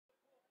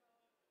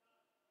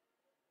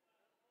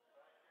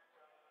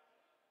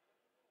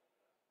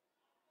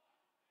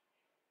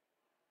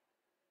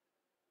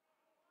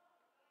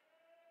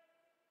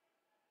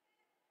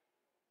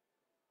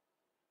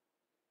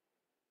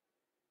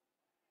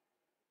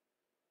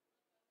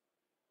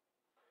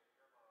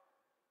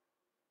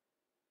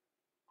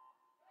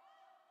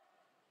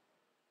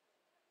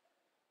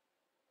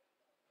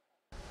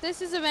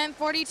This is event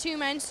 42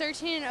 men's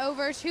 13 and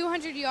over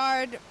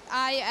 200-yard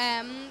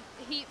IM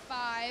heat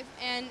 5,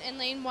 and in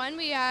lane 1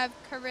 we have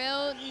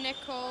Kirill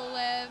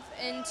Nikolaev,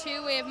 in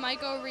 2 we have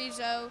Michael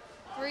Rizzo,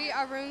 3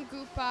 Arun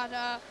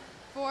Gupta,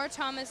 4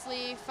 Thomas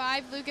Lee,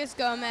 5 Lucas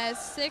Gomez,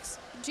 6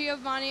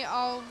 Giovanni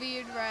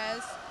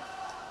Alvarez,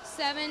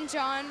 7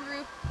 John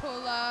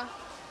Rupula,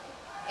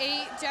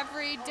 8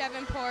 Jeffrey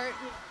Davenport,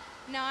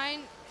 9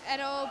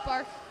 Edo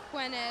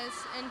Barquenes,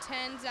 and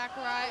 10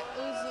 Zachary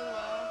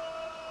Uzula.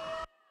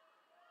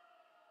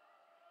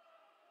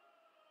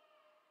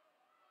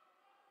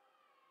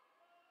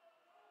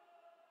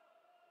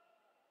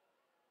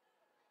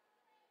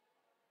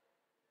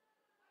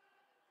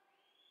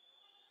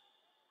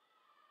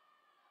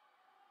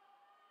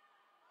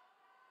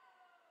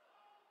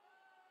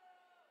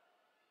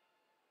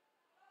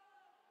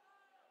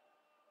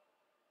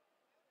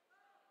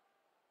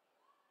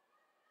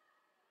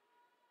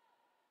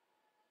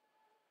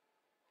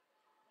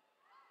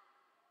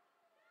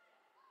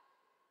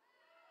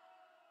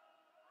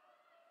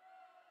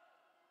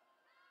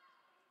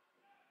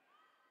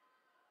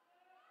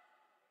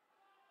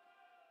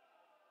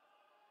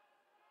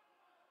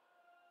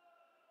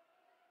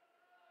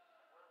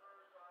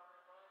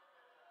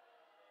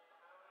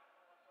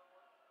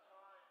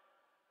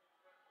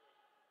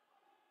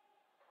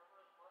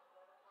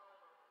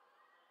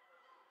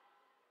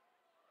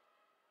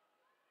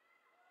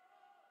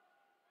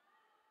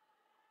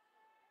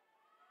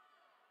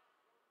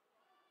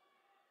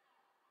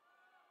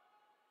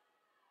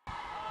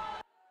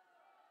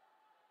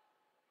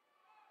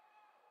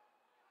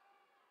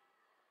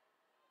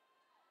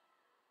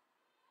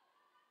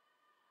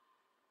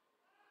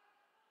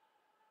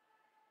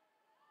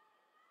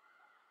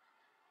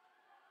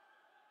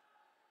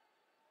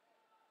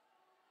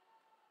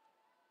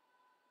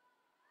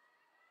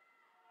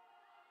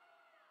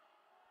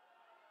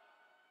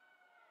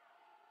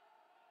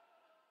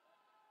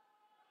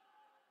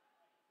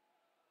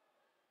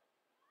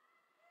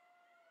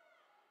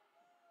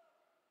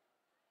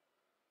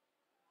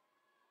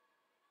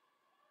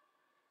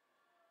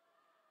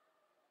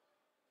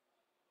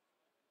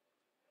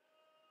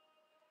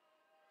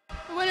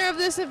 The winner of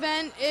this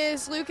event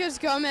is Lucas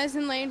Gomez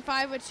in lane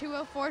 5 with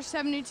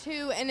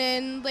 2:04.72, and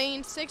in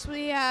lane 6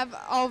 we have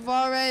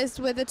Alvarez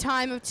with a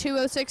time of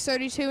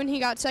 2:06.32, and he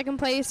got second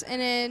place,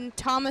 and then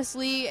Thomas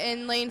Lee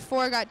in lane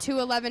 4 got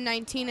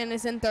 2:11.19 and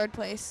is in third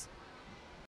place.